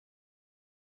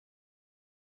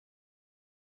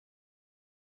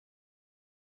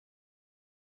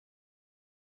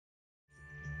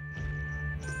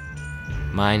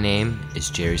My name is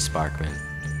Gerald Sparkman.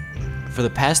 For the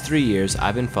past 3 years,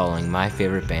 I've been following my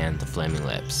favorite band, The Flaming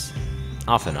Lips,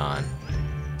 off and on.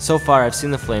 So far, I've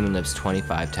seen The Flaming Lips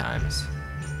 25 times.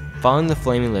 Following The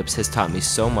Flaming Lips has taught me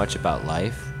so much about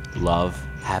life, love,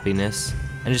 happiness,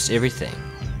 and just everything.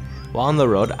 While on the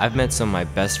road, I've met some of my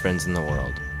best friends in the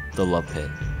world, The Love Pit.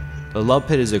 The Love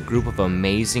Pit is a group of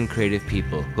amazing creative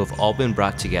people who have all been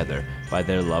brought together by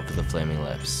their love for The Flaming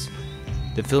Lips.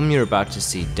 The film you're about to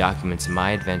see documents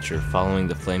my adventure following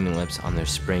The Flaming Lips on their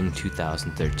spring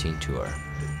 2013 tour.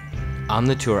 On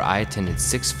the tour, I attended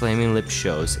 6 Flaming Lips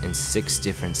shows in 6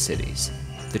 different cities.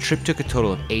 The trip took a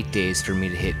total of 8 days for me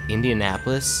to hit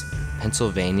Indianapolis,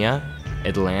 Pennsylvania,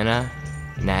 Atlanta,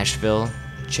 Nashville,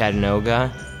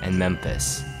 Chattanooga, and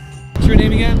Memphis. What's your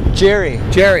name again? Jerry.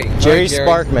 Jerry. Gerald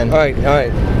Sparkman. All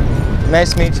right.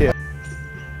 Nice to meet you.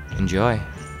 Enjoy.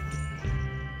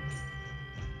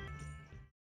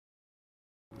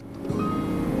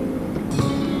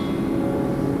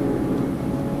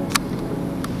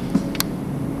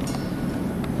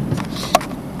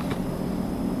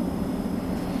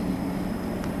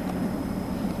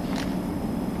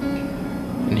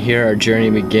 And here our journey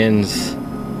begins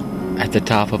at the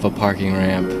top of a parking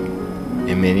ramp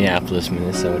in Minneapolis,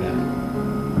 Minnesota.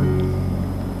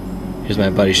 Here's my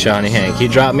buddy Seany Henk. He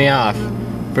dropped me off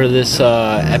for this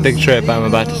epic trip I'm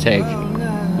about to take.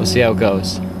 We'll see how it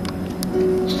goes.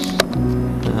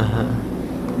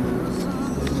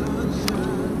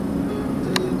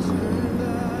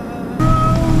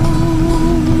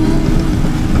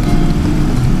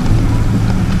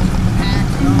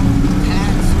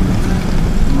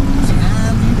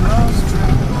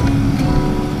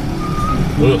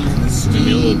 Ugh, it's gonna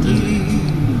be a little dizzy.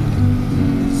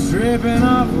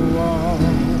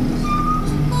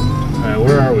 Alright,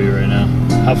 where are we right now?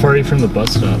 How far are you from the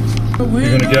bus stop? You're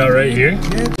gonna get out right here?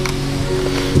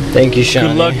 Thank you, Seany.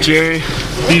 Good luck, Jerry.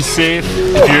 Be safe.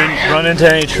 If you run into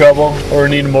any trouble or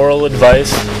need moral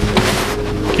advice,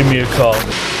 give me a call.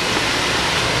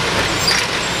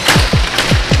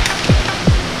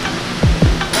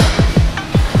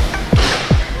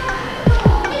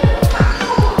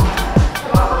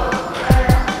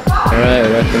 Alright,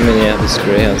 we're at the Minneapolis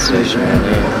Greyhound station right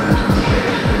now.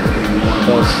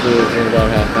 Close in about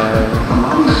half hour.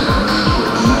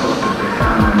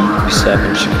 We stop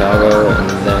in Chicago and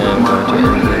then going to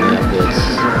Indianapolis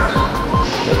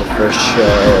for the first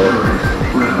show.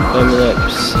 Flaming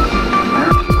Lips.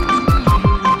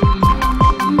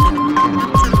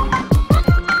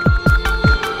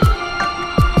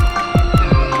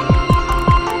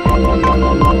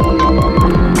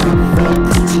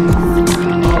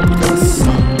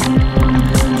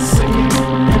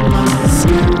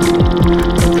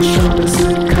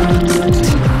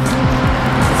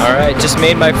 Just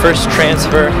made my first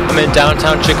transfer. I'm in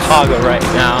downtown Chicago right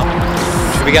now.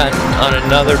 Should be gotten on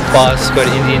another bus, go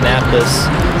to Indianapolis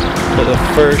for the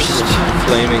first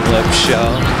Flaming Lips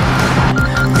show.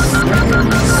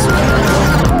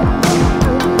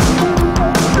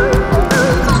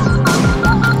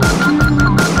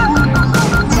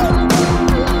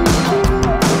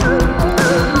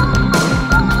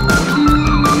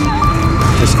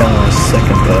 Just got on a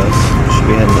second bus. Should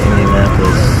be heading to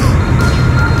Indianapolis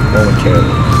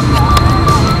momentarily.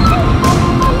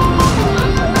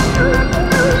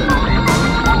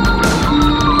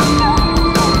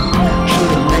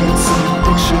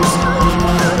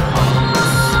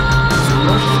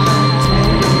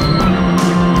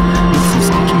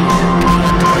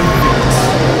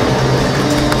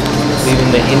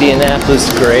 Leaving the Indianapolis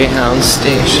Greyhound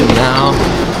station now.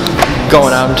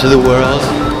 Going out into the world.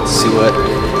 See what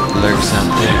lurks out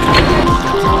there.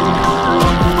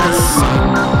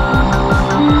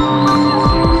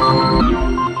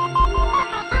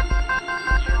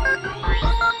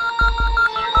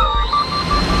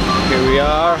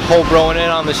 Hoboing in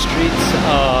on the streets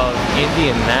of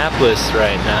Indianapolis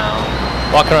right now.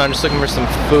 Walking around just looking for some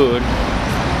food.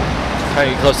 Trying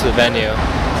to get close to the venue.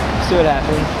 See what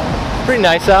happens. Pretty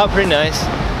nice out, pretty nice.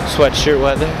 Sweatshirt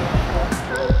weather.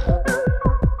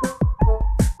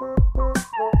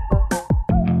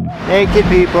 Naked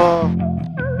people.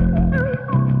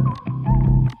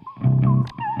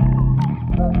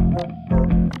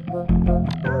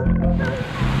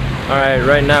 Alright,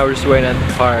 right now we're just waiting at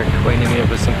the park, waiting to meet up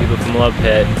with some people from Love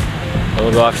Pit. And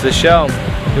we'll go off to the show,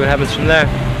 see what happens from there.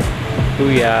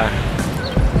 Booyah.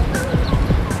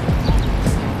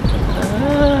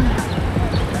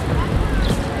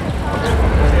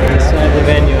 Inside the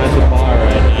venue at the bar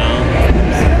right now.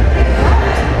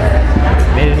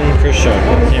 Made it in the first show,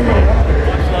 put the camera in.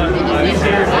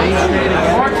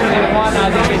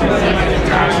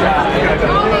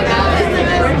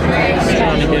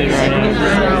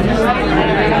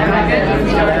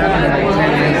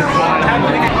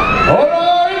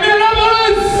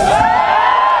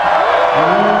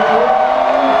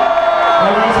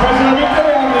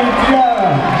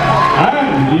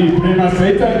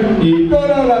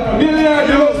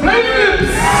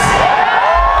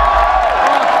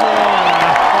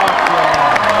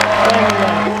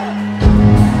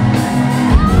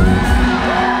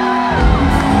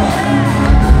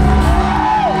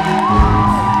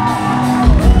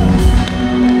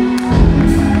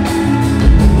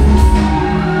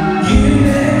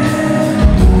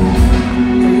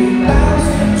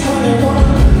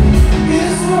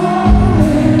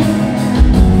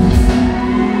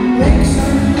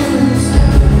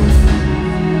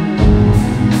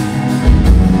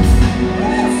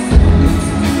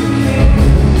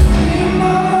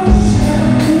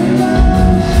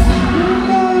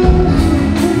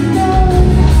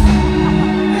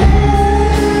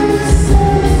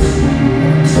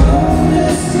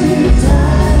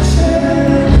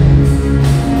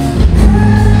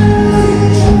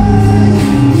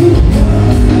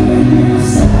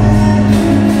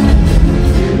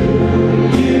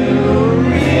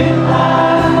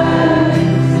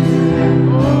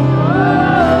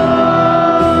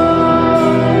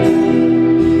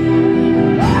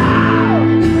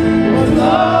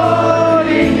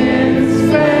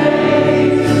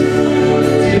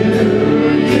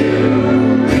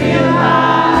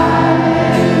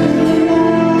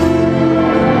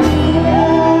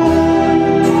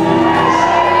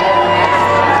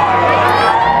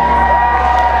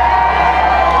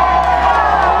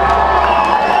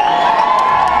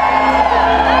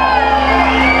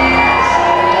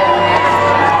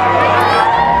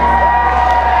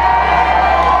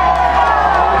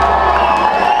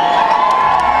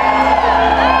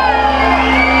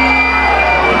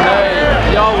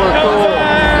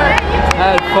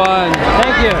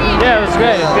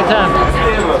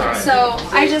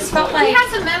 just felt like... He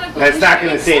has a medical That's issue. not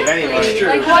going to save any money.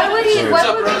 Like, why would he shut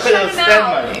him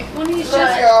out when he's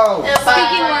just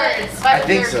speaking words? I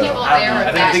think so.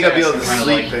 I don't think I'll be able to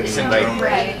sleep and like.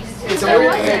 It's a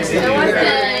weird mix. I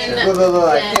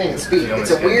can't even speak.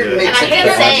 It's a weird mix. And I can't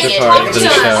say it. Talk to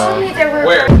us.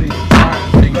 Where?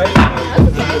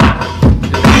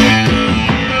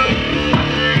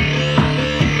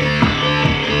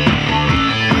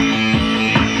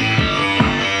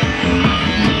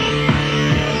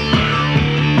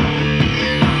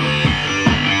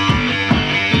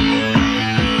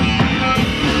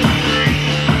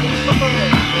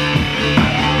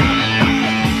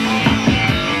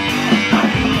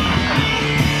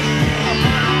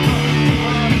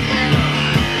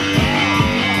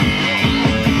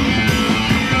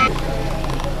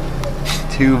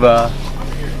 Tuba.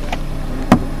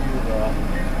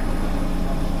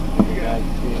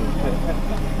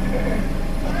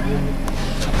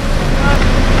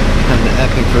 Had an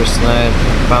epic first night.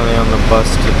 Finally on the bus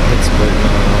to Pittsburgh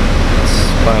now. It's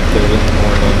 5:30 in the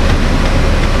morning.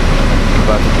 I'm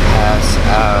about to pass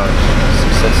out.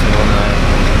 Successful night.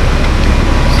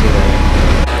 See you later.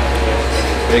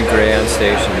 Big Greyhound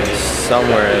Station is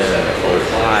somewhere in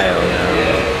Ohio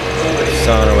now.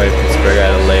 Still on our way to Pittsburgh. I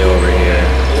had a layover here,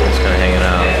 so I'm just kind of hanging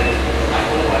out.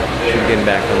 Should be getting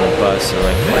back on the bus in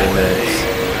like 20 minutes.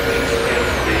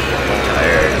 I'm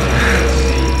tired.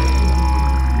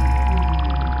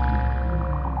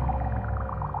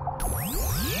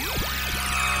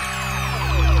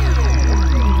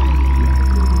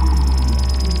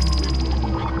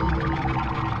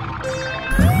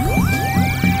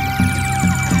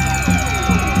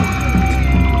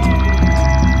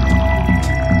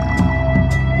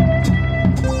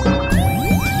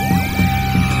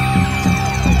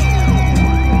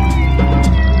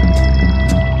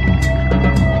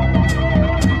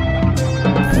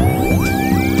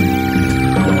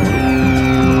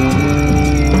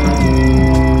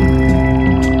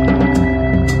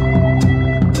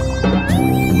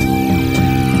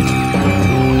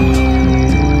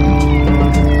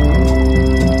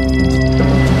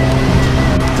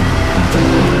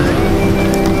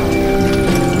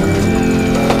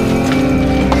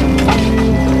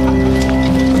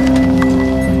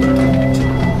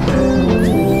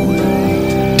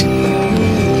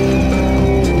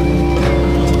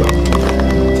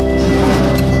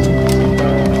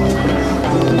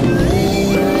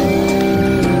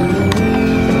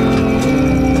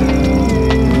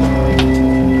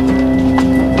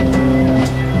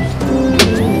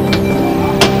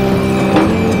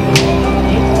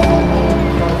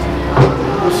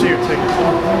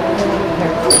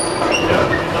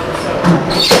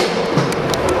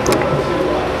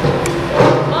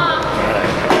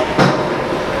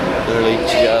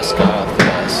 Just got off the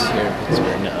bus here in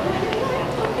Pittsburgh now.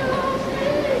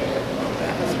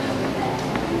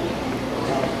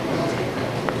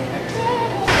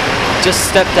 Just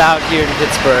stepped out here in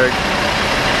Pittsburgh.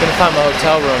 Gonna find my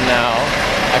hotel room now.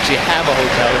 Actually have a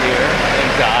hotel here,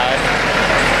 thank God.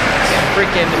 It's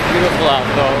freaking beautiful out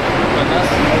though. And that's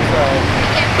the hotel.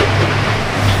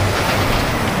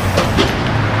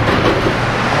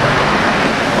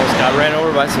 Almost got ran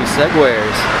over by some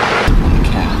Segways.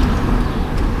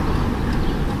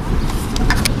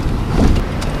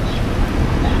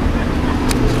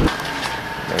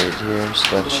 Here, just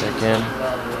gotta check in.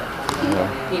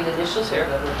 Need initials here.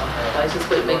 License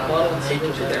plate, make one, and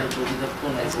signature there.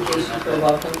 That's Kate, you're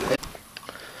welcome.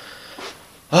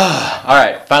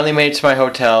 Alright, finally made it to my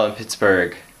hotel in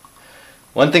Pittsburgh.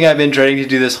 One thing I've been dreading to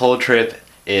do this whole trip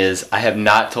is I have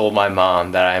not told my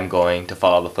mom that I am going to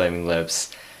follow the Flaming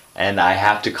Lips, and I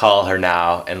have to call her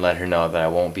now and let her know that I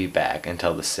won't be back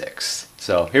until the 6th.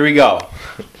 So, here we go.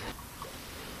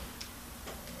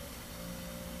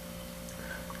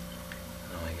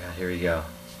 Here we go.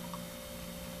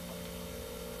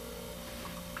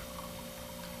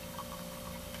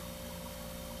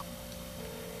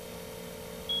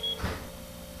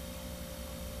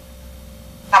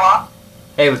 Hello?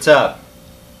 Hey, what's up?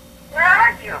 Where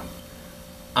are you?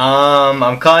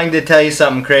 I'm calling to tell you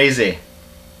something crazy.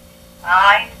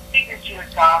 I figured you would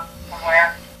talk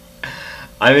somewhere.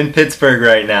 I'm in Pittsburgh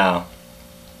right now.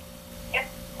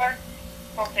 Pittsburgh?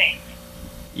 Okay.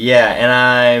 Yeah, and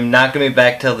I'm not gonna be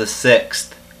back till the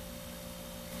 6th.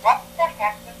 What the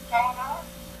heck is going on?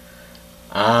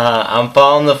 I'm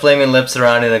following the Flaming Lips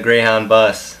around in a Greyhound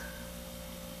bus.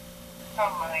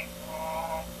 Oh my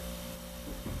God.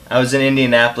 I was in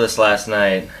Indianapolis last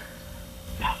night.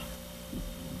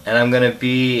 And I'm gonna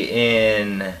be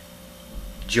in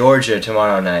Georgia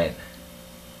tomorrow night.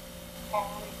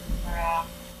 Holy crap.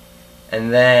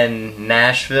 And then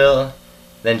Nashville,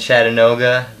 then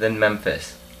Chattanooga, then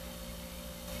Memphis.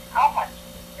 How much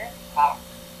is this cost?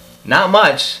 Not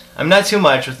much. I'm not too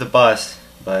much with the bus,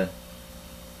 but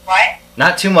What?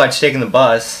 not too much taking the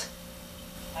bus.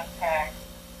 Okay.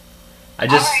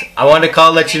 I wanted to call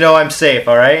and let you know I'm safe,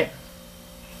 alright?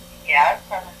 Yes,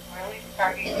 I was really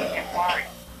starting to get worried.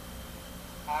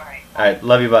 Alright. Alright,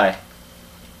 love you, bye.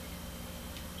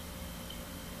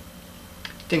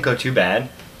 Didn't go too bad.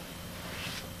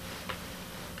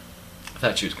 I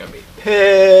thought she was gonna be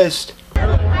pissed.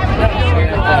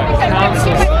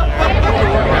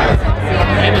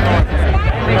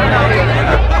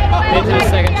 Into the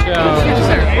second show.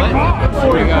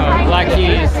 Here we go. Black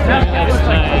Keys, Flaming Lips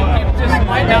tonight.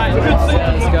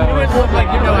 Let's go.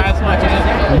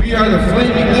 We are the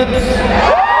Flaming Lips.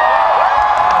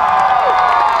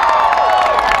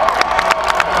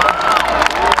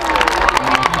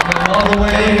 All the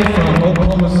way from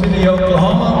Oklahoma City,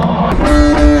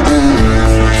 Oklahoma.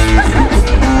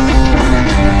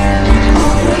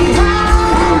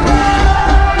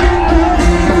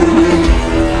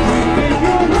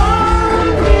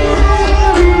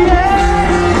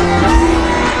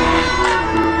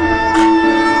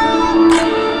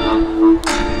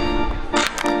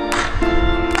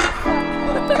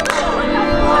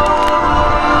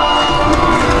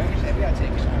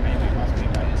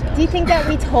 Do you think that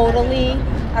we totally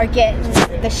are getting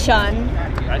the shun?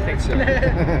 I think so.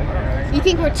 You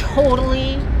think we're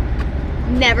totally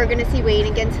never gonna see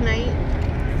Wayne again tonight?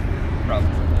 Probably.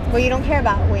 Well, you don't care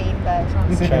about Wayne, but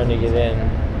Trying to get in.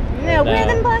 no, where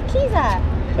them Black Keys at?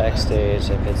 Backstage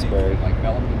at Pittsburgh.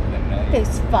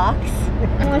 Those fucks.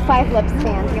 Only 5 Lips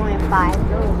fans. You only have 5.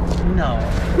 No.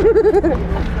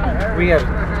 We have.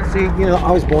 See, you know,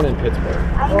 I was born in Pittsburgh.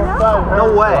 I know.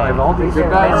 No way. All these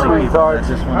guys who are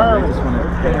just want to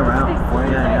hang around.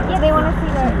 Yeah, they want to see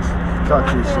the. Talk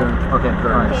to you soon. Okay,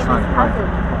 all right. Fine.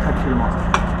 I'll talk to you tomorrow.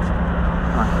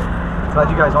 Glad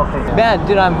you guys all came. Man,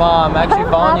 dude, I'm actually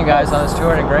following you guys on this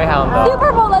tour in Greyhound though.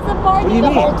 Super Bowl doesn't bore you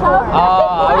the whole tour.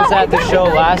 I was at the show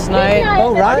last night.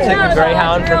 Oh, right. I took a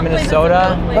Greyhound from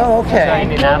Minnesota. Oh, To okay.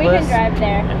 Indianapolis. drive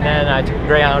there. And then I took a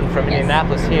Greyhound from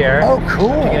Indianapolis here. Oh,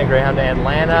 cool. Taking a Greyhound to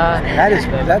Atlanta.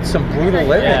 That's some brutal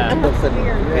living. Yeah.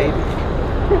 Baby.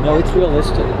 No, it's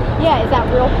realistic. Yeah, is that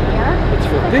real hair? It's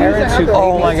for parents who.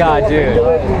 Oh my god, dude.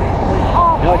 No,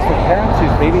 it's for parents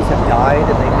whose babies have died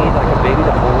and they need like a baby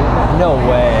to hold. No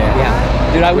way.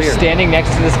 Yeah. Dude, I was Weird. standing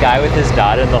next to this guy with his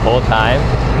daughter the whole time.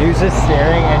 He was just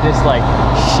staring and just like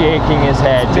shaking his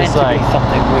head, just Meant to like be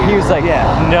something weird. he was like,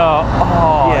 Yeah. no,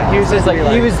 oh, Yeah, he was just like,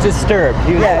 he was disturbed.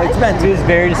 He was, Yeah, it's meant to he was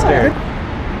very disturbed.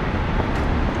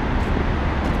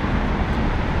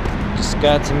 Just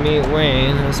got to meet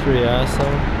Wayne. That's pretty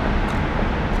awesome.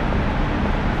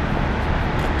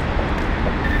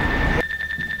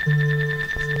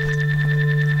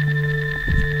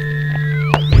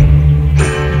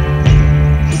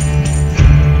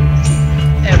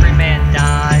 Every man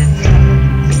dies.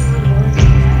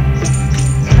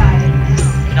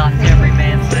 Not every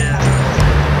man lives.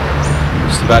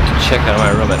 Just about to check out of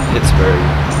my room at Pittsburgh.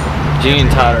 Jeanine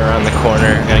and Todd are around the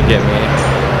corner, gonna get me.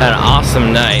 Had an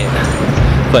awesome night.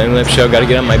 Flaming Lips show, gotta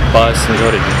get on my bus and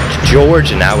go to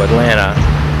Georgia now, Atlanta.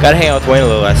 Got to hang out with Wayne a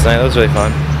little last night, that was really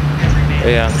fun. But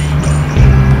yeah.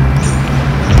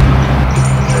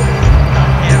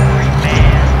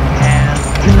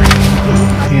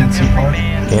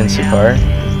 PNC part.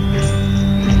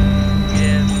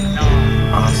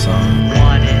 Awesome.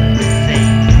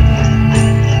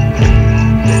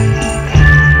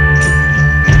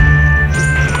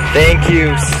 Thank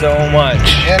you so much.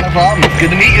 Yeah, no problem.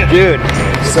 Good to meet you. Dude,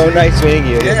 so nice meeting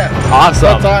you. Yeah.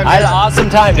 Awesome. Time, I had an awesome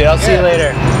time, dude. I'll see you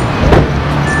later.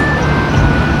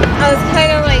 I was kind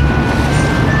of like,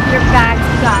 your bag's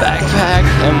got. Backpack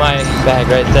and my bag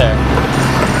right there.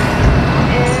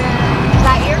 Is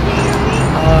that your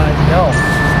favorite? No.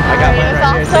 I got mine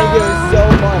right here. Thank you. It was so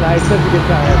fun. I had such a good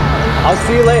time. I'll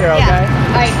see you later, okay?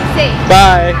 Yeah. Alright, safe.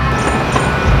 Bye.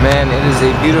 Man, it is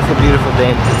a beautiful, beautiful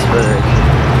day in Pittsburgh.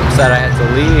 Sad I had to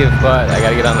leave, but I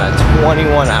gotta get on that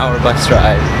 21-hour bus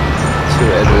ride to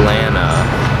Atlanta,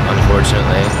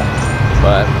 unfortunately.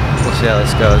 But we'll see how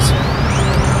this goes.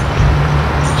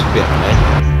 Should be alright.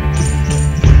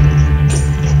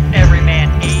 Every man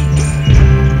eats.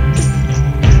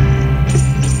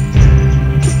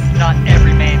 Not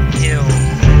every man kills.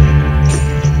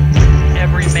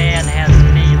 Every man has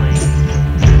feelings.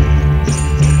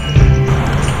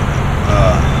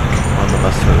 On the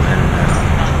bus to Atlanta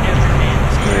now.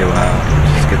 It's gonna be a while.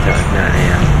 Just get there like 9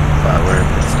 a.m. But we're at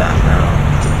pit stop now.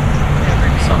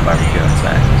 Some barbecue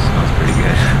outside. Smells pretty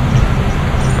good.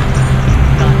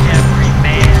 Not every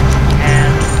man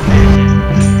has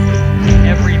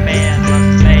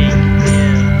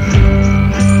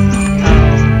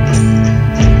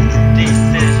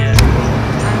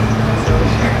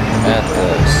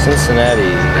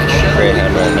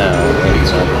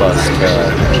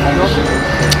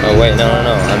Oh wait, no.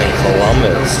 I'm in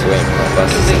Columbus, waiting for my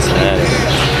bus to Cincinnati.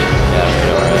 Yeah, you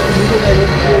know, right?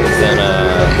 Then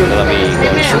I'll be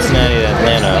going to Cincinnati to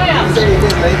Atlanta.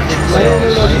 So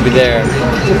I'll be there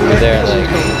at like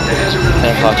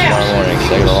 10 o'clock tomorrow morning,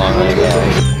 so I get a long way to go.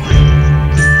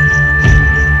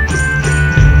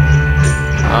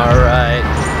 Alright,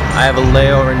 I have a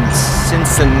layover in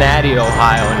Cincinnati,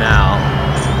 Ohio now.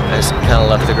 I just kind of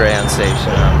left the Greyhound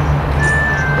station. I'm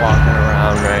walking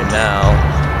around right now.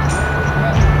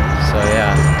 So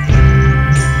yeah.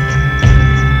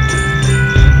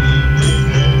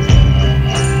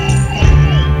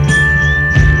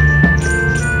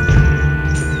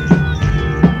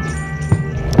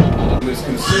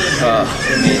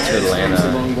 Made to Atlanta. It's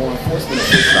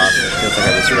awesome. It feels like I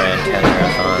just ran 10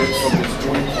 marathons.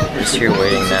 Just here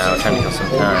waiting now, trying to kill some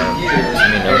time. I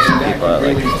mean, know some people at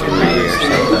like 3 or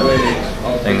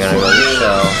something. Then gonna go to the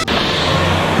show.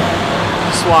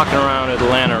 Just walking around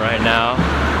Atlanta right now,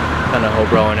 kind of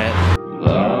hoboing it.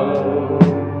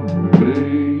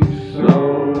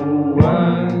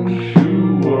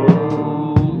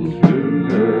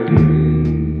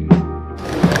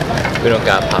 We don't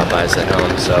got Popeyes at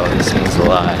home, so this means a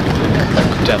lot.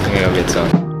 Definitely gonna go get some.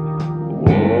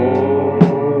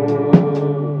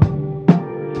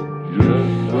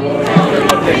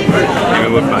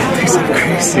 Everyone thinks I'm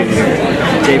crazy.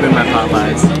 Taping my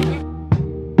Popeyes.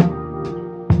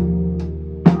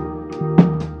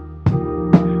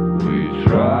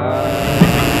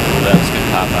 That was good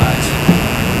Popeyes.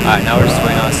 Alright, now we're just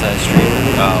waiting outside the street,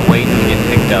 waiting to get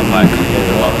picked up by a couple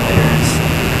of love affairs.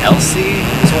 Elsie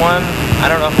is one. I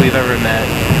don't know if we've ever met.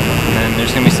 And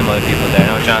there's gonna be some other people there. I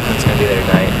know Jonathan's gonna be there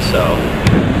tonight, so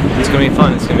it's gonna be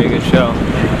fun. It's gonna be a good show.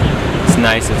 It's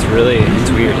nice. It's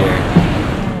weird here.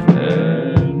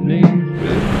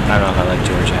 I don't know if I like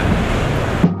Georgia.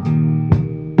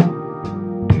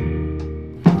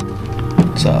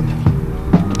 What's up?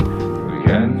 We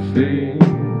can see.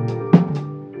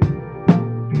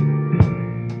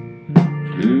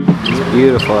 It's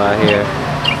beautiful out here.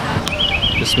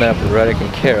 Just met up with Reddock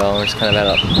and Carol. We're just kind of at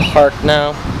a park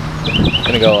now.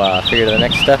 Gonna go figure the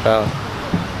next step out.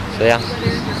 So yeah.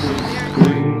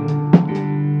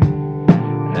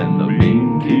 And the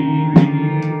main TV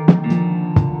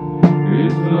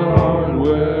is the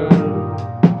hardware.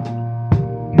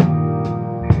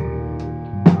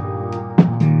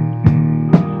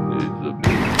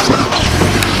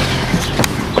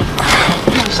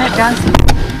 Shut down.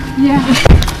 Yeah.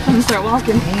 I'm gonna start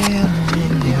walking.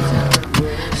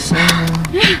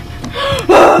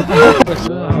 It's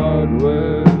the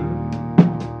hardware.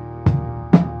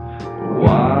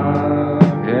 Why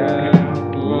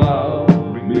can't love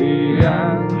be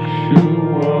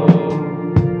actual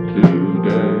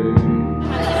today?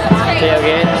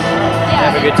 Tailgate.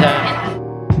 Have a good time.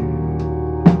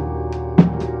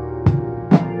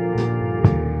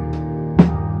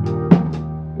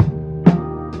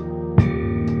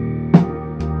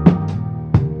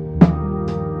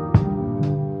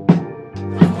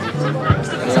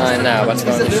 Now, what's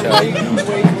going to show? And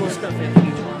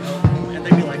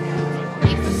they'd be like,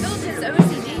 he fulfilled his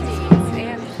OCD needs and played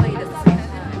at the same time.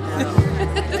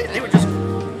 They were just.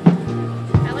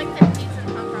 I like their pizza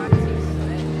and punk rock too.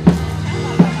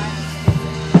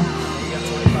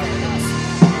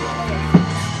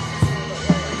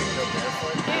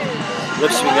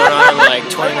 Lips been going on for like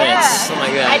 20 minutes, something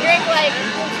like that. I drank like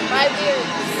 5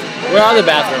 beers. Where are the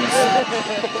bathrooms?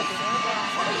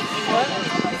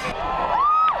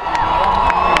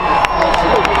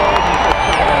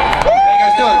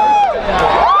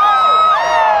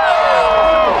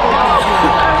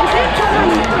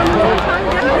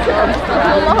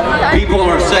 People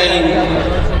are saying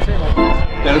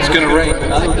that it's going to rain,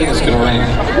 but I don't think it's going to rain.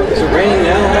 Is it raining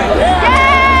now?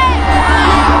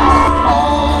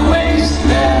 Always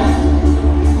there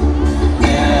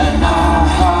in our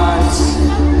hearts.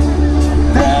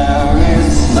 There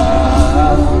is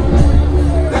love.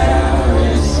 There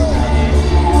is pain.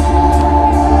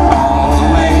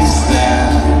 Always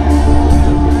there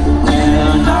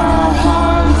in our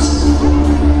hearts.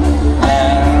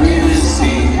 There is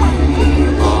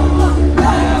evil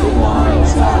that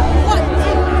wants out.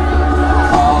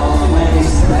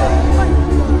 Always there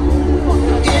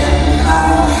in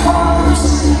our hearts.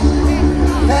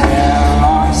 There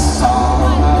are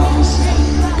sorrows.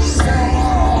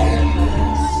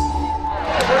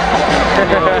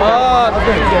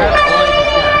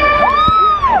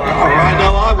 Alright, no,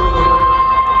 I will.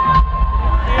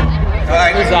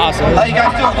 Alright, This is awesome. how you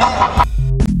guys doing?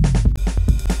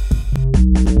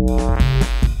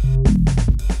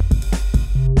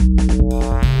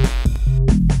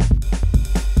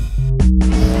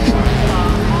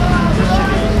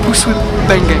 Boost with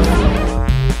banging.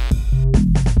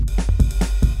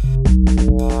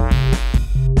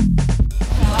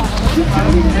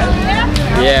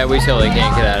 Yeah, we totally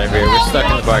can't get out of here. We're stuck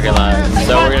in the parking lot,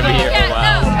 so we're gonna be here for a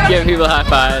while. Giving people high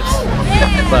fives,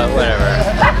 but whatever.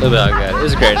 It'll be all good. It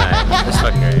was a great night. It was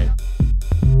fucking great.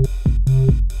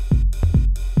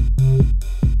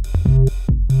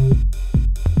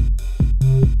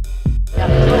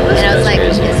 And I was like,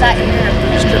 is that your...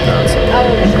 Just tripping on something. Oh,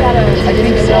 I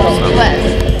think so.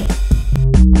 West.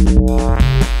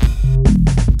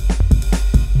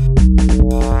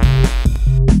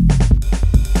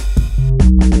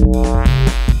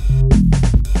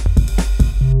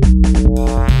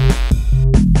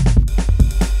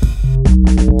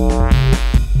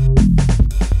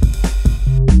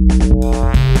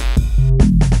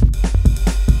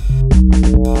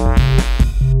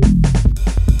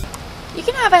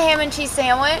 Have a ham and cheese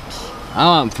sandwich. I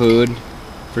want food.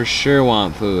 For sure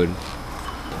want food.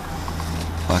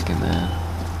 Fucking man.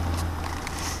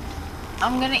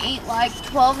 I'm gonna eat like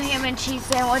 12 ham and cheese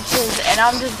sandwiches and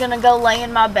I'm just gonna go lay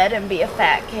in my bed and be a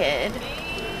fat kid.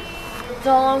 That's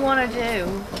all I wanna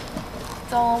do.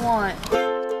 That's all I want.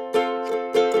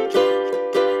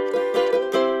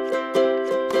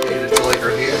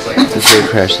 This really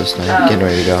crashed this night. Getting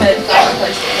ready to go.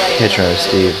 Hitch around with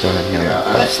Steve. Don't have him on the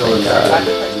bus. Thank God.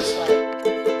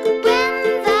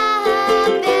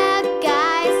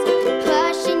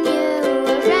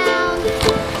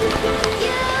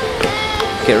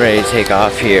 Get ready to take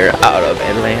off here out of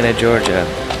Atlanta, Georgia.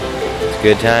 It's a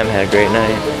good time, had a great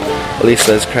night. Elysse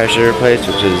let's crash at her place,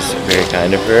 which is very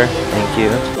kind of her. Thank you.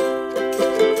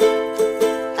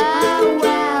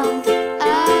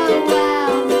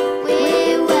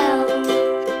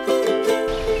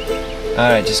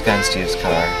 Alright, just got in Steve's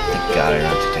car. Thank God I don't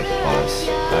have to take the bus.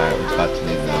 Alright, we're about to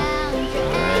leave now.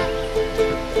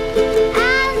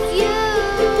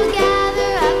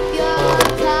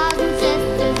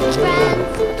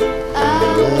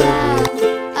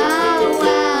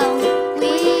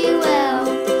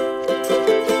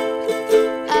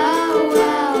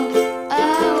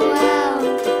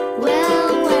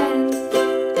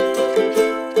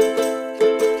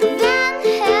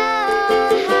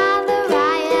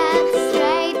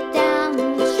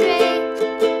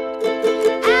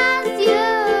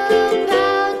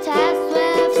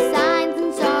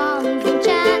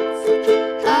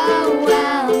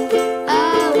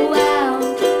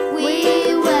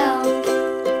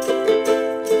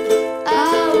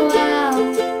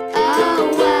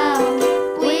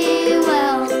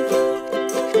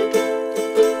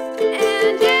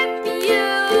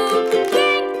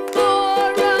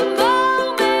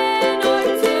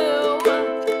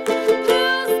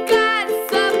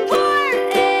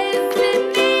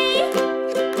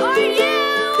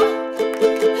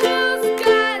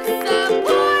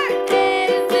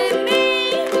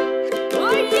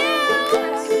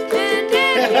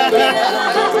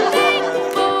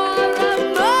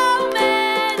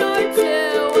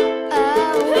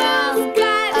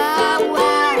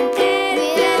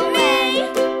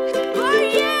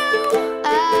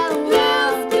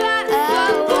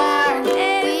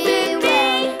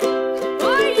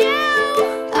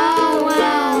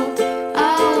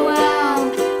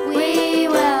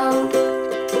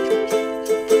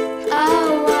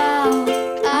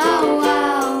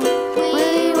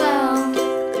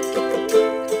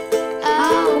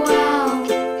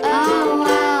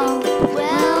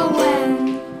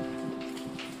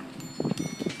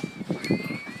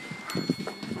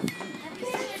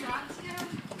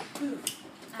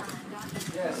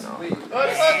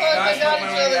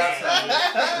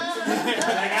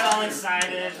 I got all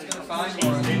excited.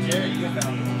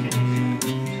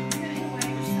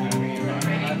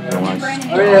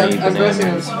 I'm guessing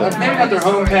it's maybe not their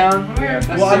hometown.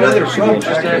 Well, I know they're from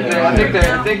interested. I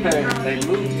think they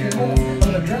moved here.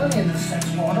 From the journey in this sex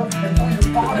water and put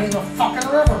your body in the fucking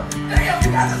river. Damn,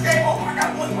 you got this game over. I got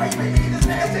one way you made me get this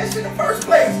nasty shit in the first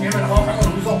place. Damn it, I'm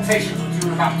gonna lose all patience with you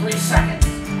in about 3 seconds.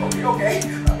 Okay.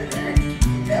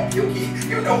 Damn, you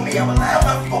know me. I'm alive.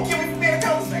 I'm gonna kill me for being a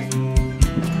conversation.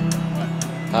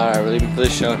 Alright, we're leaving for the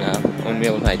show now. I'm gonna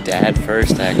meet with my dad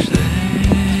first, actually.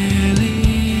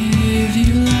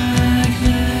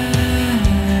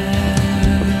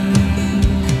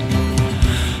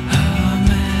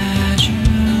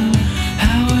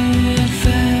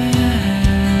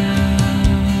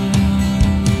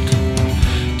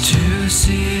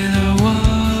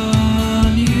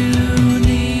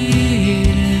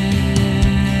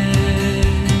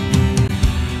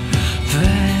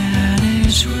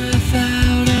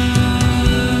 Without a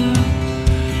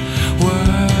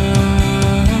word.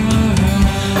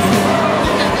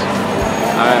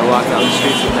 on the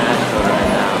streets of Nashville right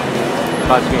now.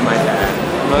 About to meet my dad.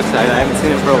 I'm excited. I haven't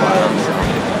seen him for a while, so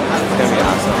it's gonna be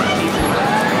awesome.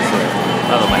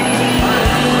 I love my dad.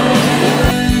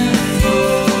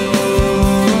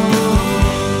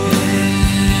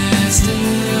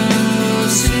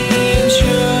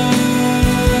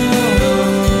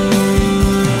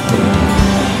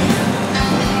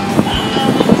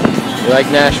 You like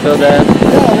Nashville, Dad?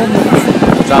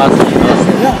 Yeah, it's awesome.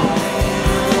 Yeah.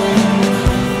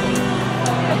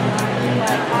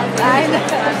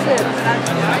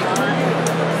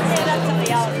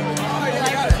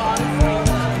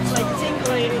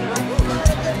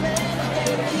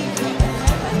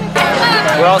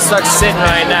 We're all stuck sitting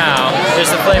right now.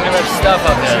 There's the Flaming Lips stuff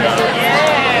up there, though.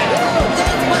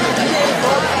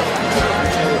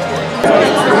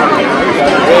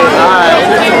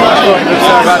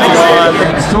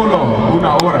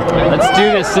 Alright, let's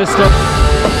do this, sister.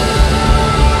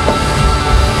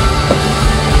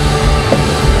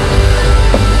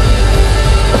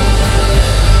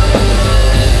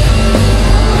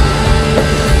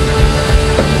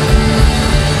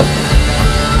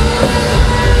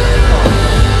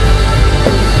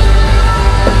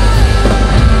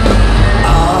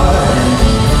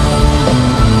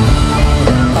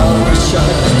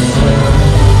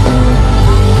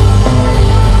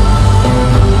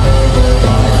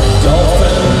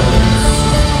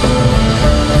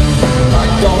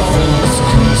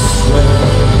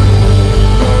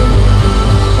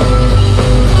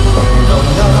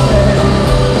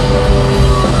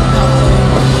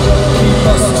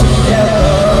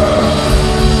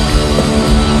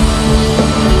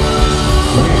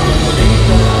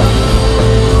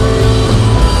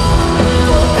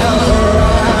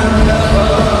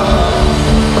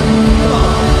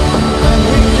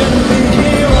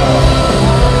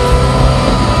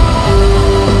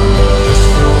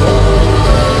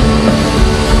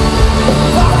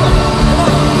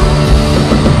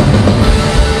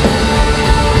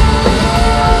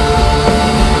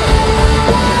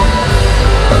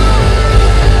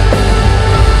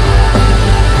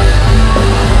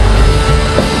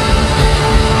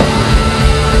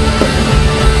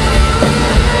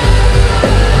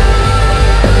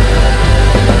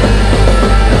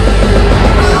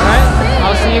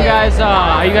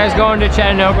 Are you guys going to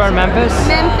Chattanooga or Memphis?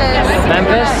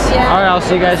 Memphis? Yeah. Alright, I'll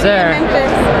see you guys there. Memphis.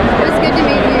 It was good to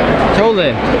meet you.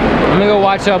 Totally. I'm gonna go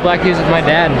watch Black Keys with my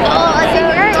dad. Oh, that's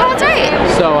right.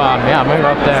 So, yeah, I'm gonna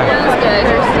go up there. Sounds good.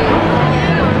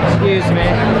 Excuse me.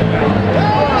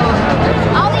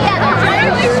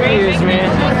 Excuse me.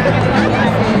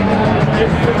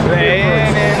 Excuse me.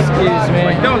 Excuse me.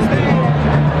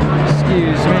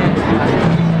 Excuse me.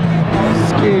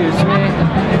 Excuse me.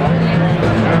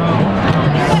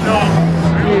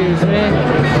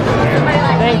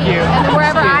 Thank you.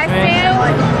 Wherever I stand.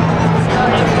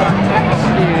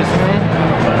 Excuse me.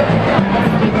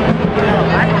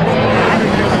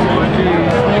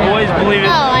 Always believe it.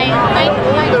 Oh, I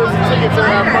tickets are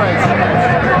half price.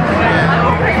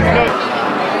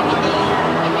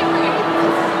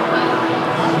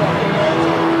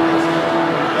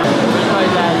 My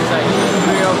dad's like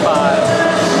 305.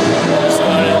 Just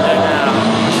going in there now.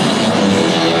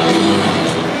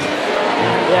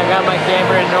 Yeah, I got my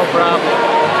camera in, no problem.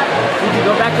 Did you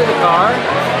go back to the car?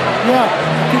 Yeah,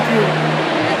 I think you.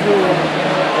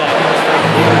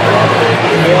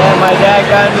 Yeah, my dad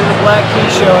got into the Black Key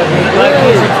show with me. Black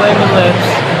Keys and Flaming Lips.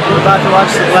 We're about to watch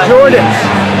the Black Keys.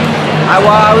 I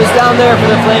was down there for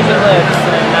the Flaming Lips,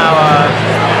 and now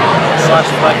let's watch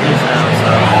the Black Keys now.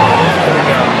 So here we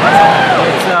go.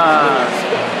 It's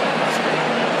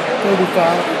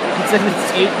 35. It says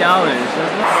it's $8.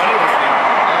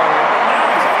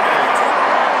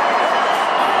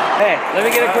 Hey, let me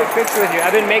get a quick picture with you.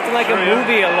 I've been making like a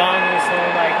movie along this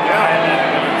whole like.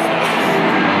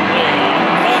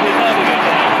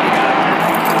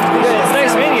 It's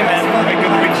nice meeting you, man. Good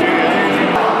to meet you.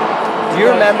 Do you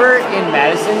remember in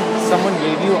Madison, someone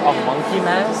gave you a monkey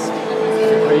mask?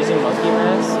 A crazy monkey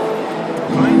mask?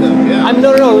 Kind of, yeah.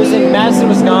 No, it was in Madison,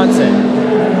 Wisconsin.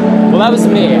 Well, that was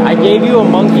me. I gave you a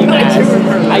monkey mask.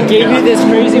 I gave you this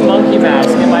crazy monkey mask,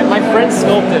 and my friend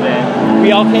sculpted it.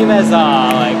 We all came as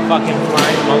like fucking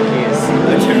flying monkeys.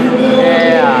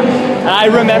 Yeah. And I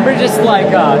remember just like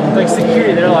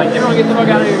security. They're like, everyone get the fuck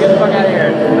out of here, get the fuck out of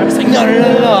here. And I was like, no.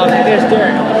 I'm like, there's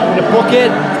Derek. I'm gonna book it.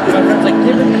 And my friend's like,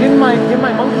 give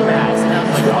my monkey mask. And I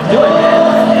was like, I'll do it,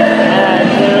 man.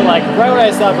 And they're like, right when I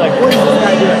stopped, like, what is this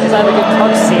guy doing? Because I have like a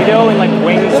tuxedo and like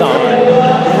wings on. You know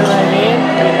what I mean?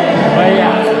 But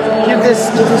yeah, give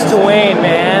this to Wayne,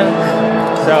 man.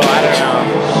 So I don't know.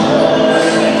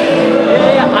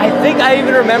 Yeah, I think I I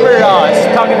even remember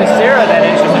talking to Sara that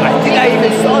interesting. I think I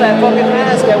even saw that fucking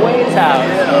mask at Wayne's house.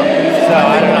 Yeah. So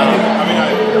I don't know. I mean,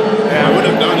 I would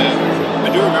have done it.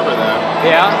 I do remember that.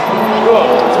 Yeah? Cool.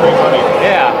 It's pretty funny.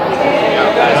 Yeah.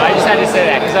 I just had to say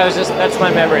that because that's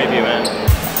my memory of you, man.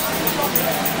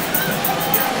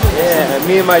 Yeah,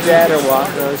 me and my dad are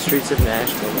walking on the streets of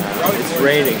Nashville now. It's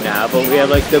raining now, but we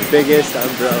have like the biggest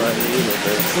umbrella in the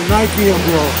universe. It's a Nike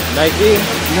umbrella. Nike?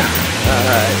 Yeah.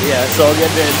 Alright, yeah, so I'll get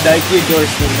the Nike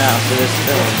endorsement now for this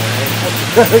film,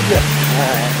 right? Yeah.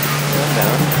 Alright, I'm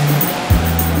down.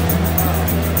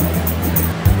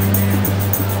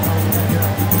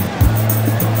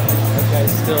 That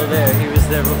guy's still there. He was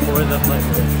there before the flight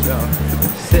went, so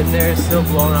sitting there still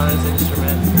blowing on his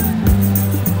instrument.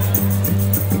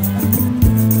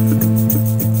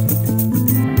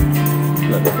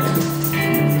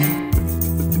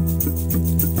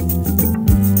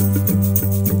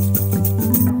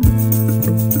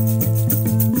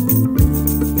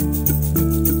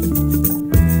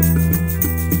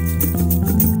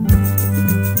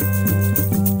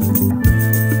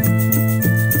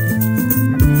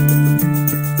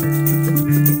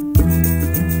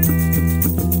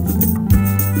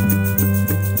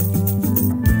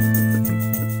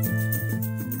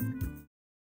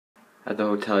 At the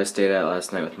hotel I stayed at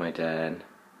last night with my dad,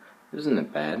 it wasn't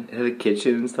that bad. It had a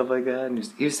kitchen and stuff like that. And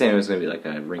he was saying it was going to be like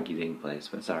a rinky-dink place,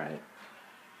 but it's alright.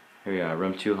 Here we are,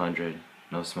 room 200,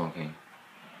 no smoking.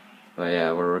 But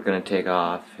yeah, we're going to take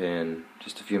off in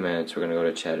just a few minutes. We're going to go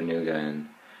to Chattanooga and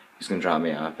he's going to drop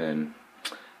me off, and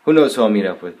who knows who I'll meet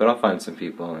up with, but I'll find some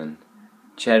people in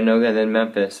Chattanooga, then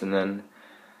Memphis, and then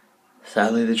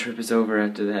sadly the trip is over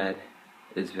after that.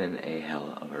 It's been a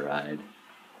hell of a ride.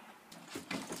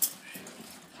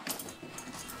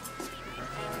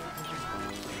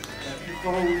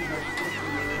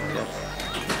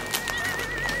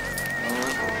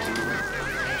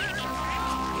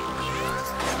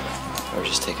 We're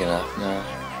just taking off now.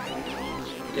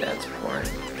 Yeah, it's boring.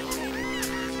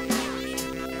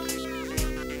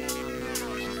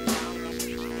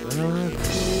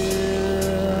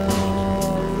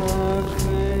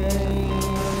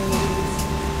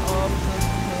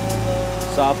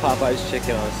 Saw Popeye's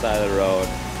chicken on the side of the road,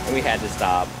 and we had to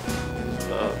stop.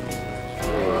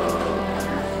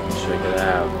 Check it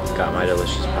out. Got my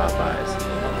delicious Popeyes.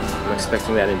 I'm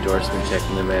expecting that endorsement check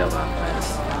in the mail,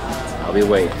 Popeyes. I'll be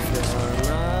waiting.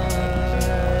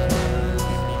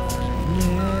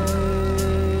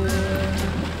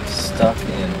 Stuck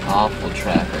in awful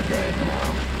traffic right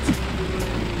now.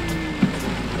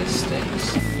 This stinks.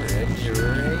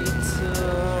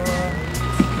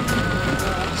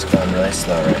 It's going really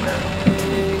slow right now.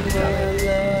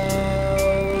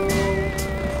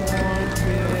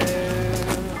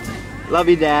 Love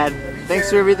you, Dad. Thanks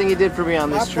for everything you did for me on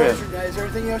this trip. My pleasure, guys.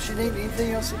 Everything else you need?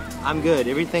 Anything else? I'm good.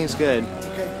 Everything's good.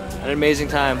 Okay. An amazing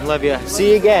time. Love you.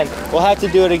 See you again. We'll have to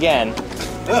do it again.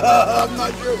 I'm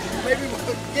not sure. Maybe,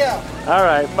 yeah. All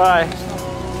right. Bye.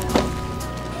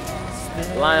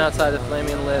 Line outside the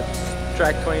Flaming Lips.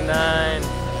 Track 29.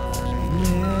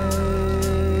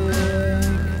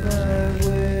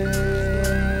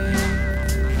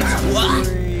 What?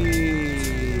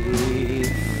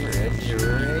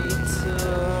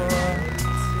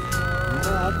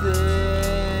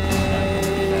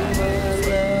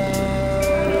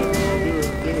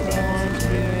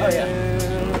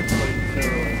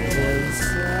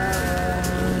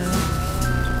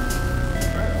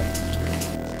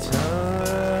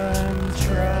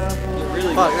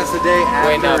 Fuck, that's the day after.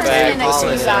 Wait, no, babe. This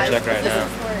is a sound check right now.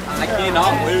 I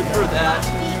cannot wait for that.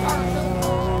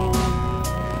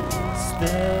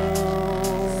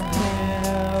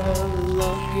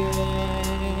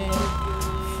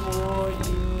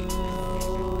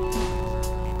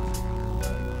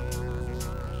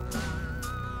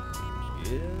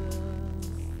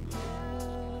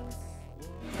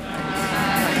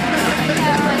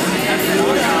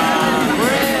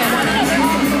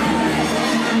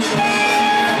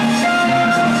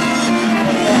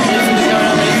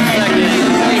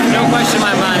 No question in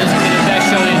my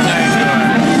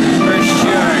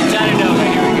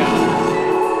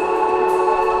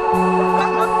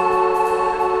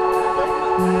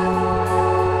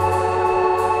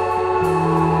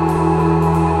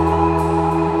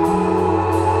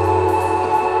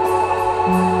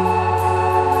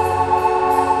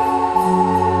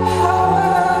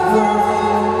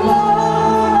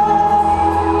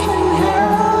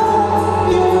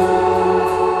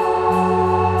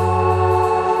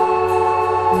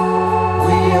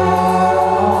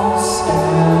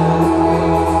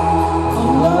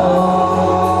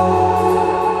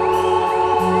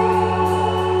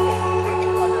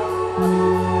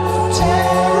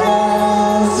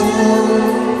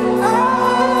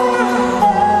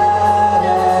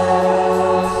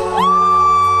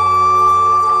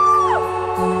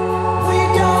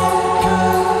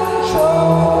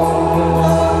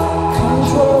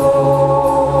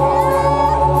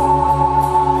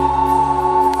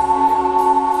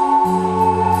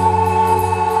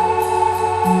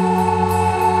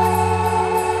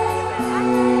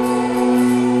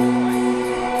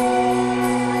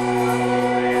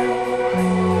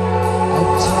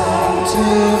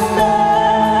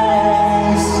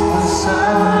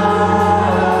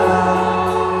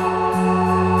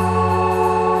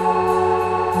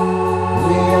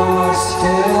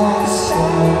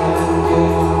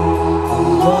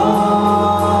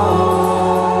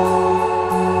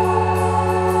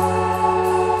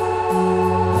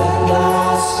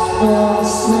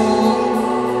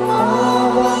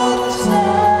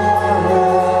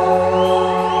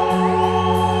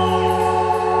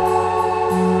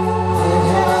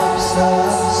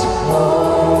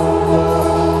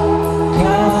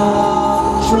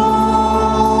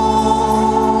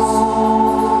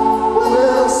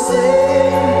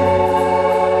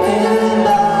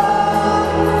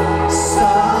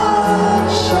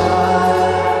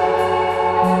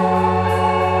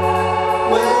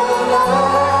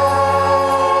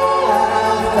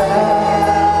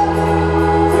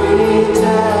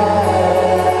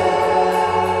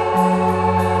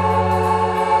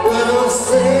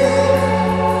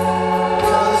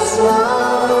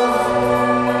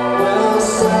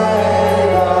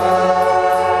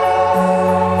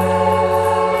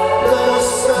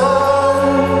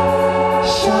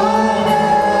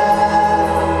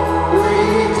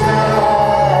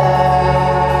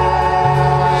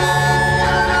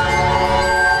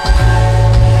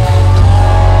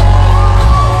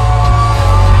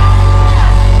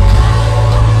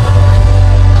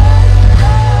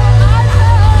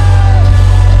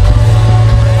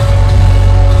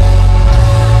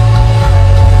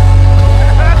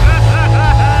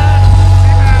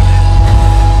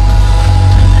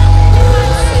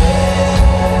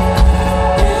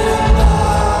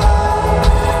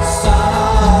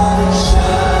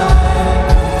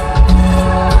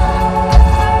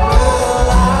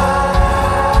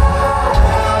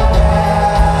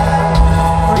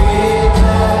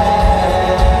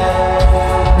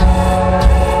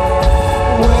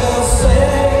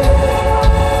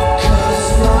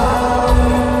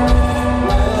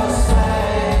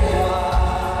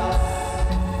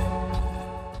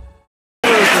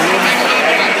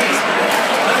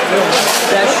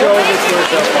Best show of the tour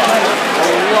so far. I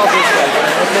love this guy.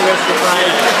 What's the rest of the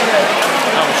prize?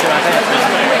 Oh shit, I think that's this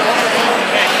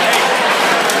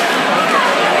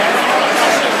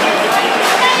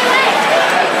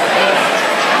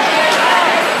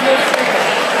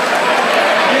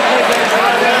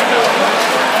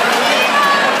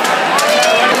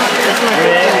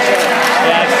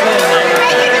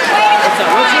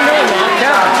What's your name, man?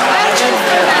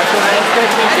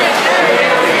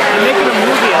 I'm making a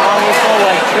movie along this whole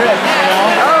like trip, you know?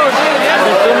 Oh, dude, yeah.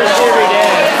 We're filming shit every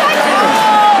day.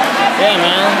 Yeah,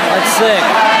 man, that's sick.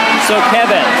 So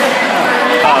Kevin,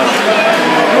 you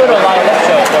go to a lot of lip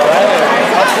shows, though, right?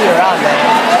 I'll see you around, man.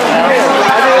 You know?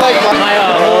 I do like my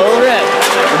whole trip.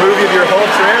 The movie of your whole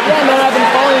trip? Yeah, man, I've been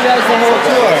following you guys the whole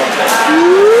tour.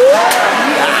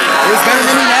 It was better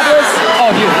than Indianapolis?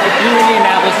 Oh, dude, you were in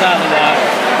Indianapolis time and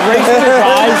Race to the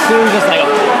Prize too, just like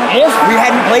we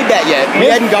hadn't played that yet. We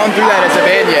hadn't gone through that as a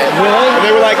band yet. Really? And they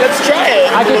were like, let's try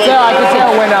it. I could tell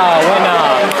when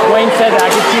Wayne said that. I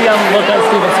could see him look on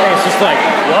Steven's face, just like,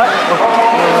 what?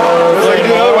 So you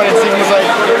do another one, and Steven was like,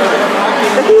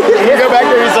 you go back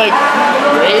there, he's like,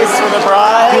 race for the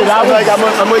prize. Dude, I'm like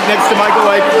next to Michael,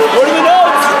 like, what are the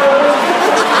notes?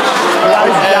 I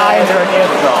was dying during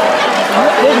intro.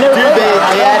 Dude,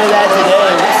 they added that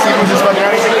today. Steven was just fucking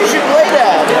around. He's like, you should play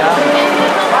that. Yeah.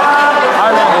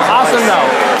 Alright, man. Awesome, though.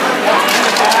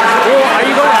 Well, are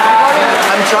you going to everybody?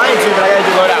 I'm trying to, but I gotta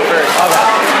do loadout first. Okay.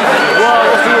 Well,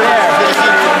 we'll see you there.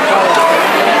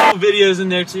 Videos in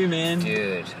there too, man.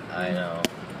 Dude, I know.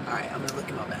 Alright, I'm gonna look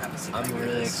him up and have a see. I'm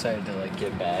really excited to like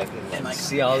get back and like,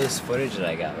 see all this footage that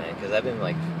I got, man. Because I've been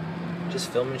like just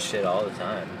filming shit all the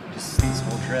time. Just this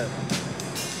whole trip.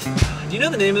 Do you know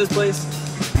the name of this place?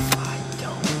 I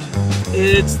don't.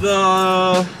 It's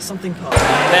the something pub.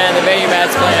 Man, the venue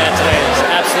Matt's playing at tonight is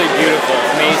absolutely beautiful,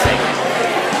 amazing.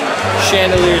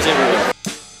 Chandeliers everywhere.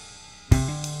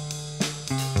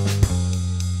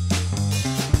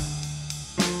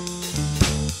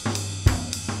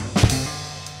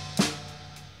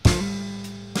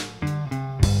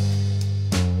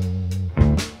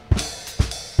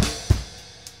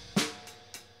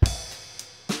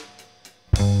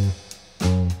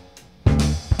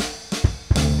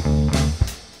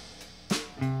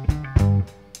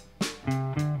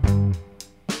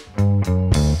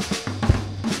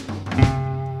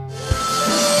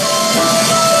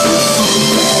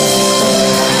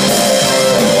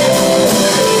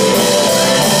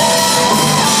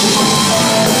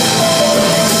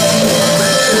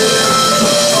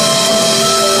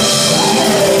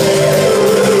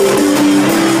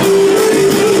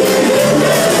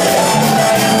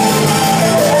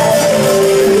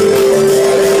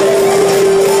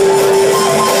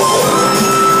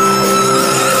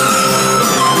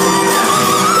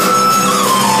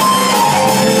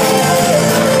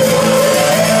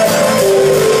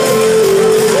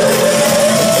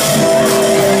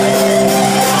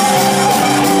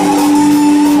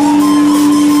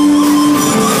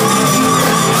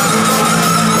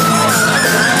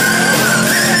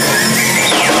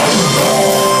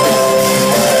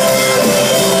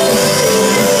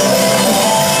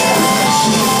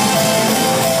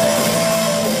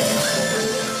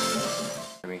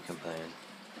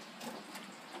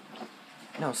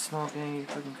 No smoking, you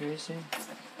fucking crazy?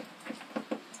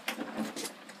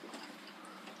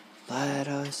 Let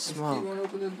us smoke. You won't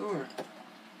open the door.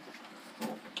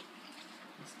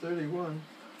 It's 31.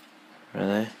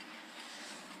 Really?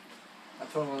 I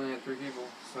told him I only had 3 people,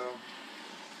 so.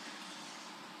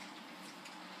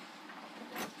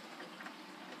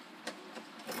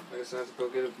 I guess I have to go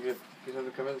get him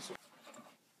to come in. So.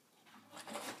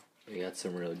 We got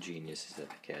some real geniuses at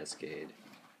the Cascade.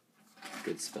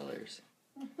 Good spellers.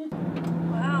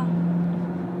 Wow.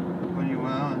 What do you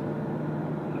want?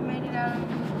 We made it out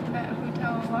of that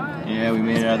hotel alive. Yeah, we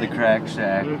made it out of the crack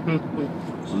shack.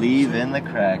 Leave in the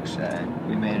crack shack.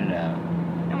 We made it out.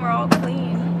 And we're all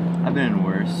clean. I've been in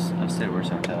worse. I've stayed at worse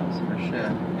hotels. For sure.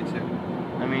 Yeah, me too.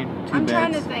 I mean, I'm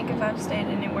trying to think if I've stayed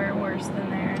anywhere worse than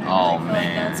there. And I Oh, really feel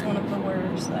like that's one of the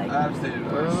worst. Like, I've stayed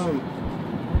worse.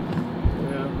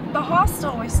 Yeah. The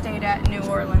hostel we stayed at in New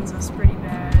Orleans was pretty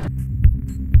bad.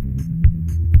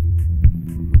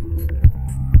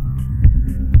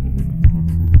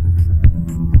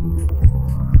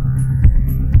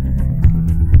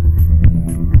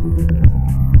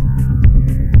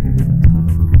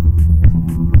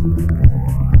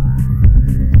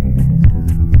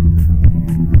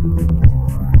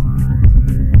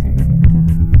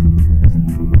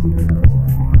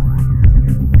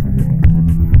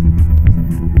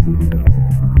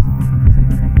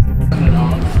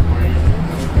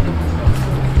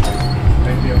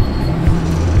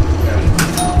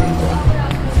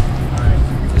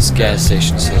 gas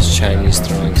station says Chinese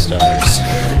throwing stars.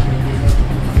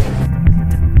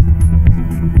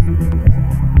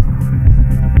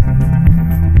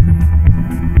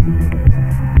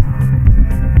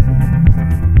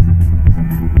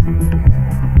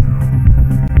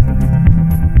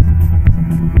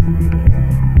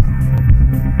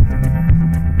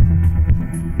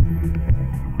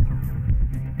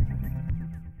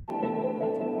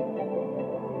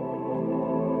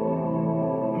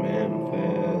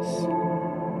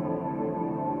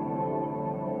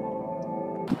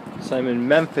 So I'm in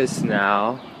Memphis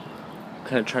now,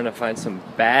 kind of trying to find some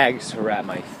bags to wrap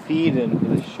my feet in for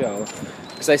the show.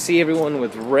 Because I see everyone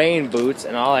with rain boots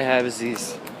and all I have is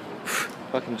these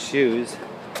fucking shoes.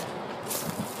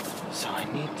 So I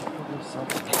need to figure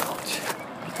something out.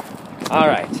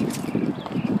 Alright,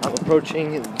 I'm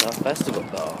approaching the festival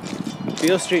though.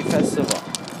 Beale Street Festival.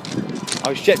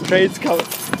 Oh shit, train's coming.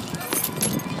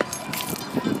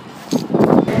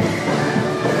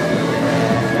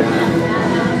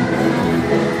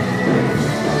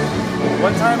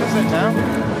 What time is it now?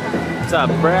 What's up,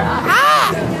 Brant?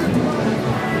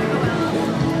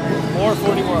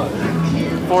 4:41.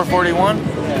 4:41?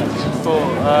 Yeah.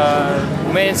 Cool.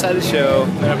 We made inside the show.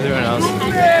 Met up with everyone else.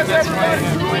 That's playing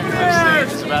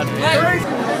upstage. It's about to be.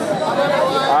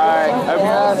 Alright,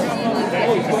 everyone.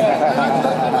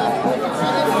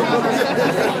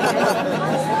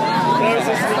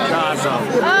 Awesome.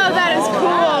 Oh, that is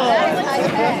cool.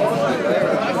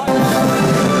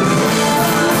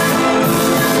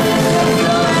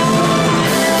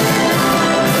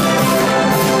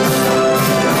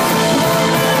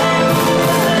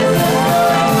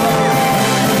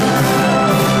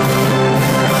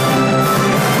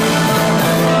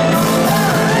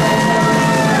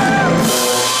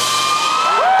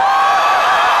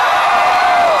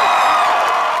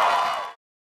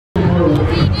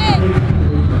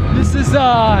 This is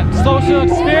a social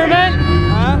experiment.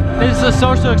 This is a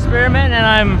social experiment, and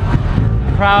I'm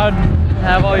proud to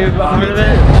have all you a part of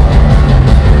it.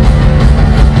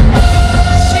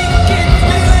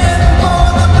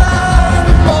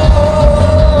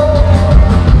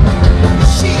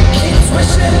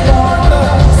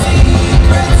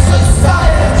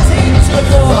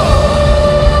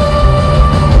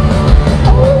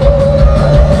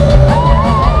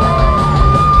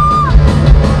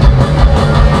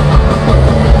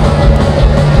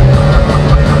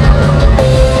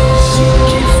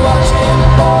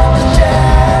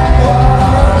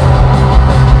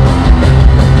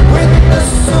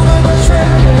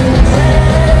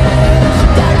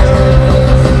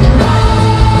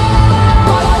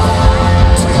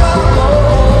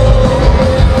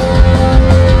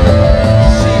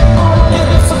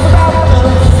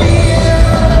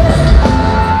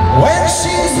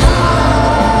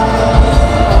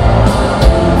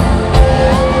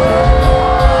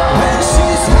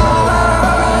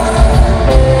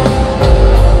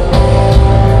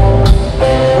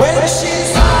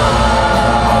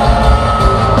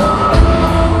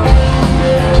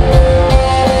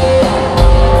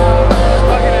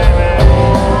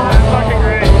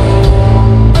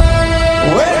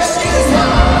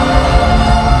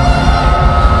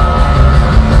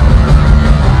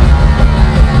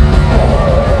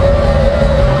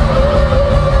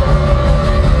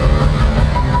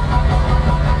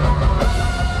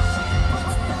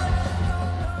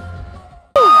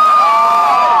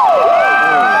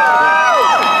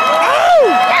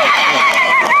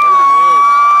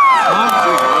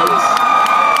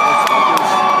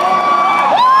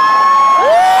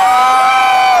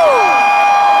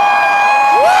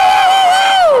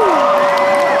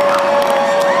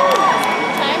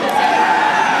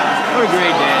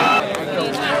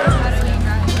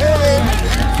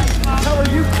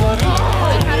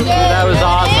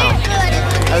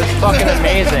 fucking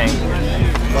amazing.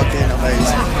 Fucking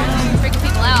amazing. Freaking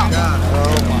people out. Oh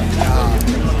my god.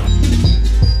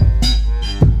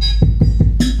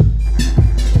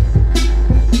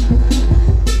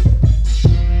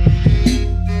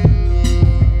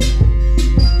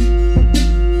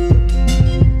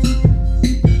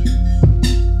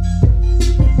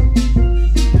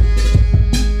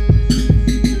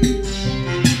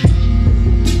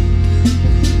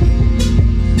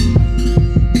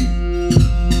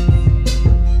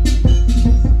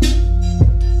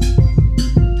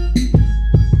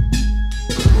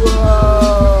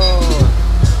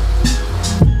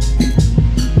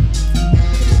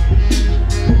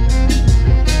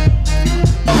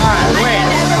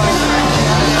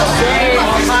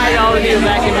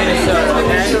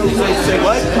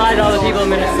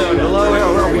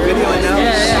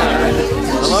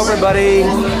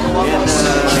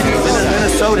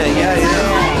 Minnesota, yeah.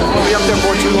 We'll be up there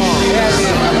for too long.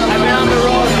 I've been on the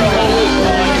road for a whole week.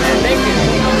 Thank you.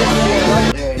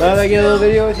 Mind if I get a little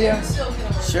video with you?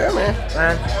 Sure, man.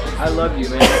 Man, I love you,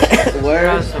 man.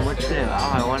 Where? So what's your name?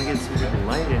 Oh, I want to get some good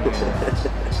light in here.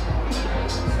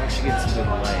 I should get some good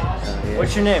light. Yeah.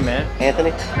 What's your name, man? Anthony.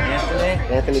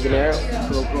 Anthony? Anthony Gennaro.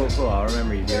 Cool. I'll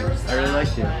remember you, dude. I really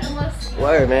like you.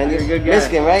 Word, man. You're a good guy.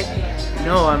 Michigan, right?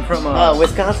 No, I'm from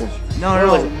Wisconsin?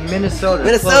 No, Minnesota.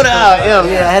 Minnesota, M.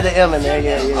 Yeah, I had the M in there.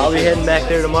 Yeah. I'll be heading back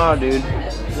there tomorrow, dude.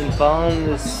 Been following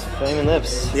this Flaming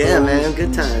Lips. Yeah, man.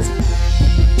 Good times.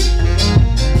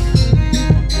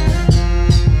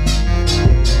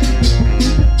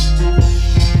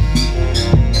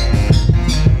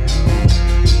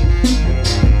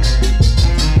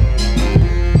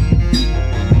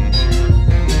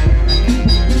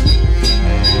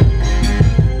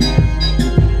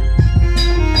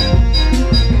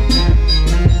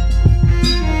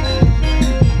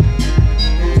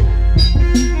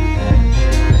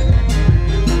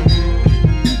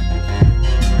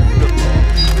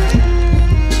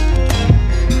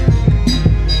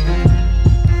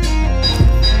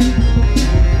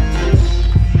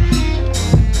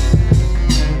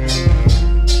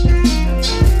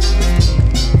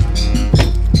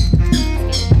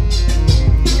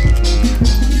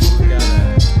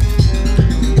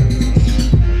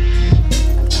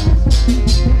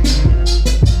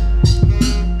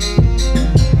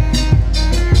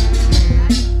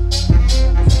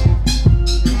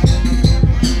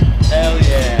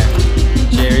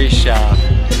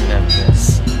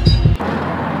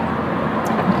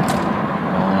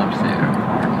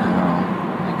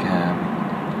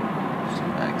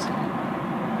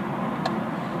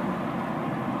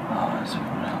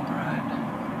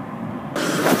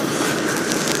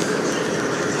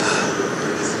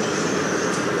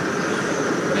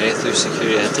 Made it through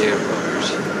security at the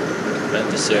airport.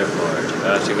 Memphis airport.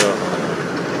 About to go home.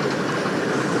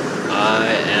 I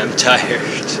am tired.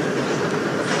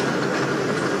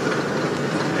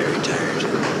 Very tired.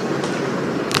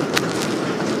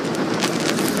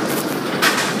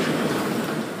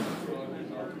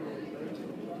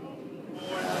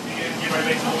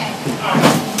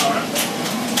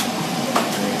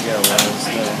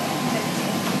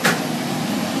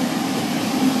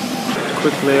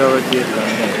 Quick layover at the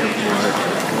Atlanta airport.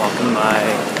 Walking by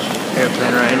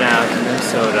airplane right now to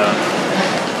Minnesota.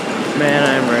 Man,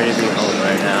 I'm ready to be home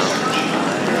right now.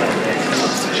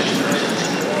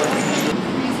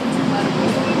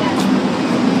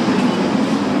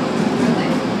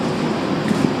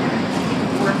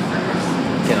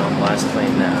 Get on the last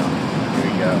plane now. Here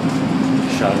we go.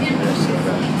 Shot into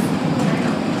Minnesota.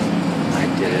 I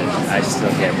did it. I still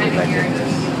can't believe I did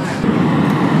this.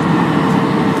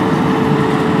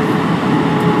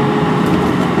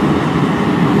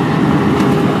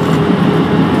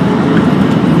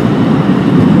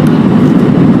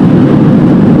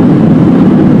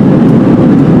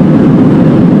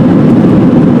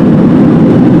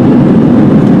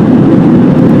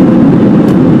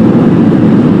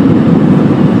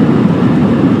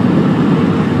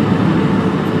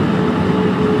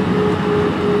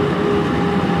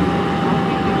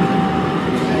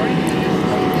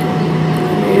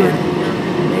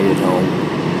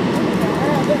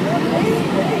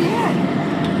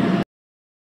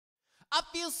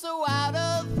 So out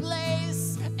of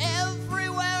place.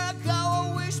 Everywhere I go,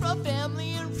 I wish my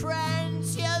family and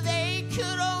friends, yeah, they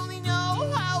could only know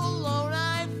how alone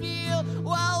I feel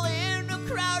while in a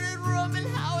crowded room, and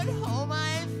how at home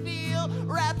I feel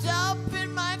wrapped up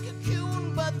in my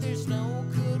cocoon. But there's no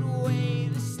good way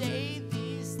to say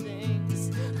these things.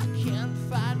 I can't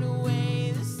find a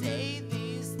way to say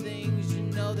these things. You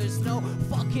know there's no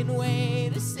fucking way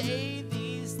to say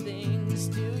these things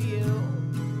to you.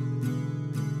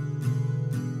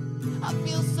 I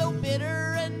feel so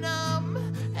bitter and numb.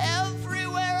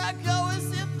 Everywhere I go,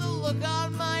 as if the look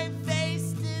on my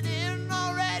face didn't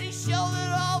already show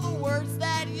that all the words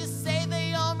that you say,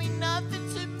 they all mean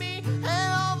nothing to me.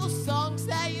 And all the songs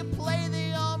that you play,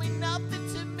 they all mean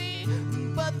nothing to me.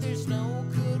 But there's no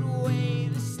good way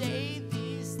to say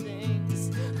these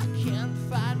things. I can't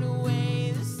find a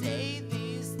way to say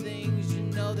these things. You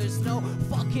know there's no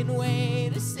fucking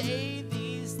way to say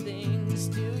these things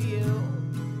to you.